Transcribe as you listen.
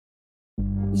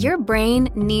Your brain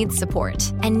needs support,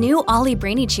 and new Ollie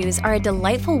Brainy Chews are a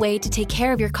delightful way to take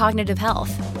care of your cognitive health.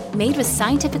 Made with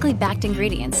scientifically backed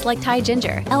ingredients like Thai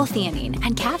ginger, L-theanine,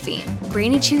 and caffeine,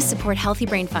 Brainy Chews support healthy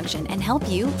brain function and help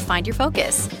you find your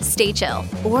focus, stay chill,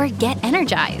 or get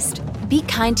energized. Be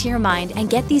kind to your mind and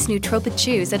get these nootropic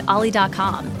chews at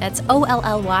ollie.com. That's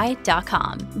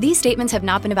OLLY.com. These statements have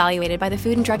not been evaluated by the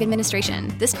Food and Drug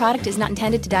Administration. This product is not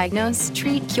intended to diagnose,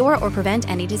 treat, cure, or prevent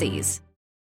any disease.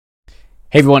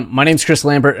 Hey everyone, my name's Chris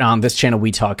Lambert, and on this channel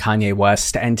we talk Kanye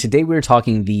West, and today we're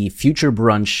talking the future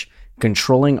brunch,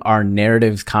 controlling our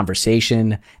narrative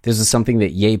conversation. This is something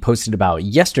that Ye posted about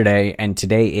yesterday, and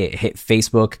today it hit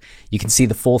Facebook. You can see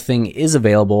the full thing is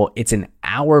available. It's an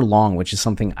hour long, which is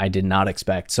something I did not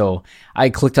expect. So I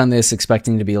clicked on this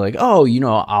expecting to be like, oh,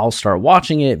 I'll start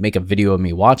watching it, make a video of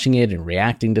me watching it and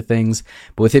reacting to things.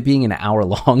 But with it being an hour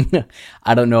long,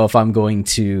 I don't know if I'm going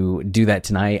to do that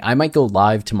tonight. I might go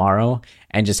live tomorrow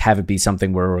and just have it be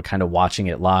something where we're kind of watching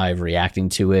it live, reacting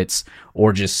to it,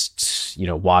 or just,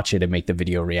 watch it and make the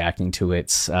video reacting to it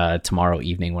tomorrow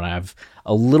evening when I have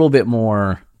a little bit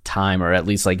more time, or at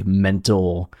least like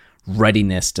mental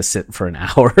readiness to sit for an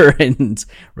hour and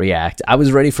react. I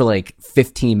was ready for like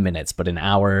 15 minutes, but an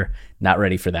hour, not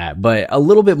ready for that. But a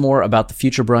little bit more about the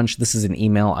future brunch. This is an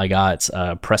email I got,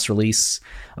 a press release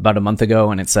about a month ago,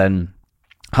 and it said,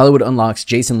 Hollywood unlocks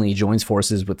Jason Lee joins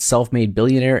forces with self-made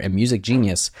billionaire and music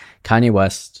genius Kanye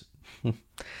West,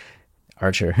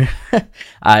 Archer,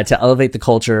 to elevate the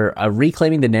culture,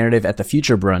 reclaiming the narrative at the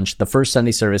Future Brunch, the first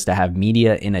Sunday service to have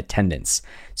media in attendance.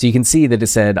 So you can see that it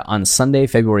said on Sunday,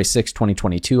 February 6,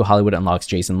 2022, Hollywood unlocks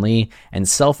Jason Lee and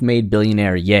self-made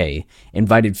billionaire Ye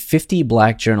invited 50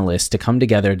 black journalists to come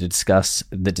together to discuss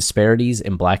the disparities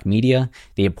in black media,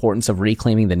 the importance of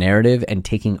reclaiming the narrative and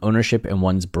taking ownership in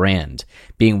one's brand,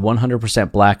 being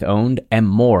 100% black owned, and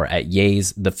more at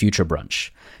Ye's The Future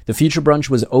Brunch. The Future Brunch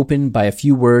was opened by a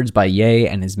few words by Ye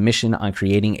and his mission on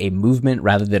creating a movement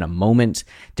rather than a moment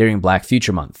during Black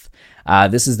Future Month.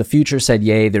 This is the future, said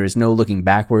Ye. There is no looking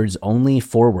backwards, only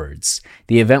forwards.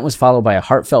 The event was followed by a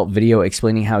heartfelt video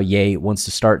explaining how Ye wants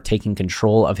to start taking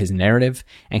control of his narrative,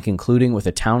 and concluding with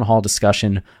a town hall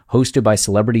discussion hosted by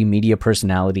celebrity media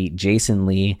personality Jason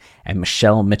Lee and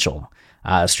Michelle Mitchell,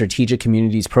 Strategic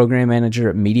Communities Program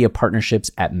Manager, Media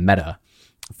Partnerships at Meta,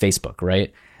 Facebook,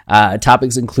 right?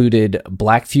 Topics included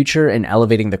Black future and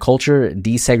elevating the culture,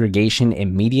 desegregation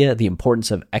in media, the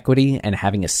importance of equity and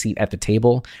having a seat at the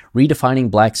table, redefining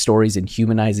Black stories and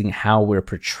humanizing how we're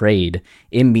portrayed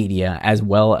in media, as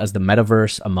well as the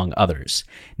metaverse, among others.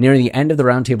 Near the end of the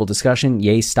roundtable discussion,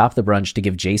 Ye stopped the brunch to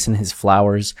give Jason his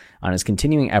flowers on his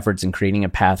continuing efforts in creating a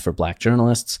path for Black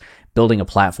journalists, building a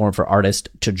platform for artists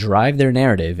to drive their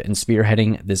narrative, and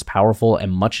spearheading this powerful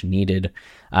and much needed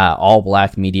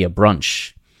all-Black media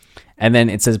brunch. And then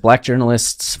it says Black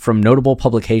journalists from notable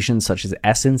publications such as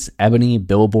Essence, Ebony,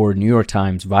 Billboard, New York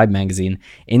Times, Vibe Magazine,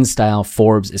 InStyle,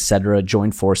 Forbes, etc.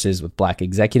 joined forces with Black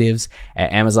executives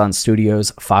at Amazon Studios,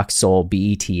 Fox Soul,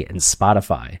 BET, and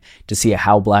Spotify to see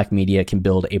how Black media can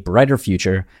build a brighter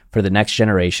future for the next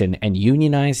generation and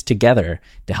unionize together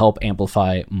to help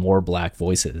amplify more Black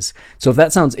voices. So if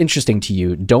that sounds interesting to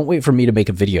you, don't wait for me to make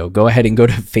a video. Go ahead and go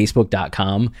to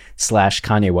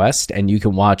facebook.com/Kanye West, and you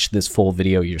can watch this full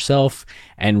video yourself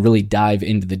and really dive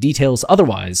into the details.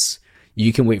 Otherwise,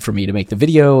 you can wait for me to make the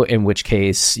video, in which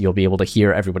case you'll be able to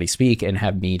hear everybody speak and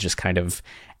have me just kind of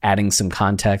adding some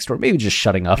context, or maybe just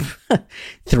shutting up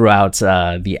throughout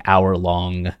the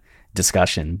hour-long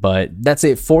discussion. But that's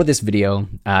it for this video.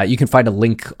 You can find a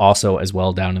link also as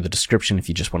well down in the description if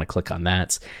you just want to click on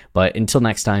that. But until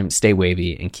next time, stay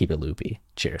wavy and keep it loopy.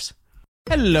 Cheers.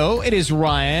 Hello, it is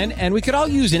Ryan, and we could all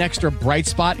use an extra bright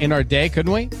spot in our day,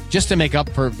 couldn't we? Just to make up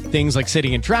for things like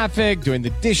sitting in traffic, doing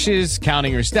the dishes,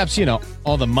 counting your steps,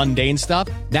 all the mundane stuff.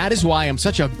 That is why I'm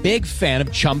such a big fan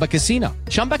of Chumba Casino.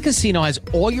 Chumba Casino has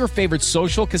all your favorite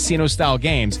social casino-style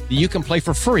games that you can play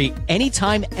for free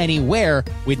anytime, anywhere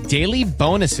with daily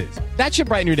bonuses. That should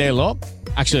brighten your day a little.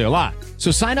 Actually, a lot.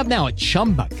 So sign up now at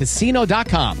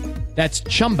ChumbaCasino.com. That's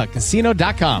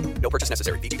ChumbaCasino.com. No purchase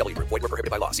necessary. VGW Group. Void where prohibited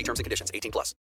by law. See terms and conditions. 18+.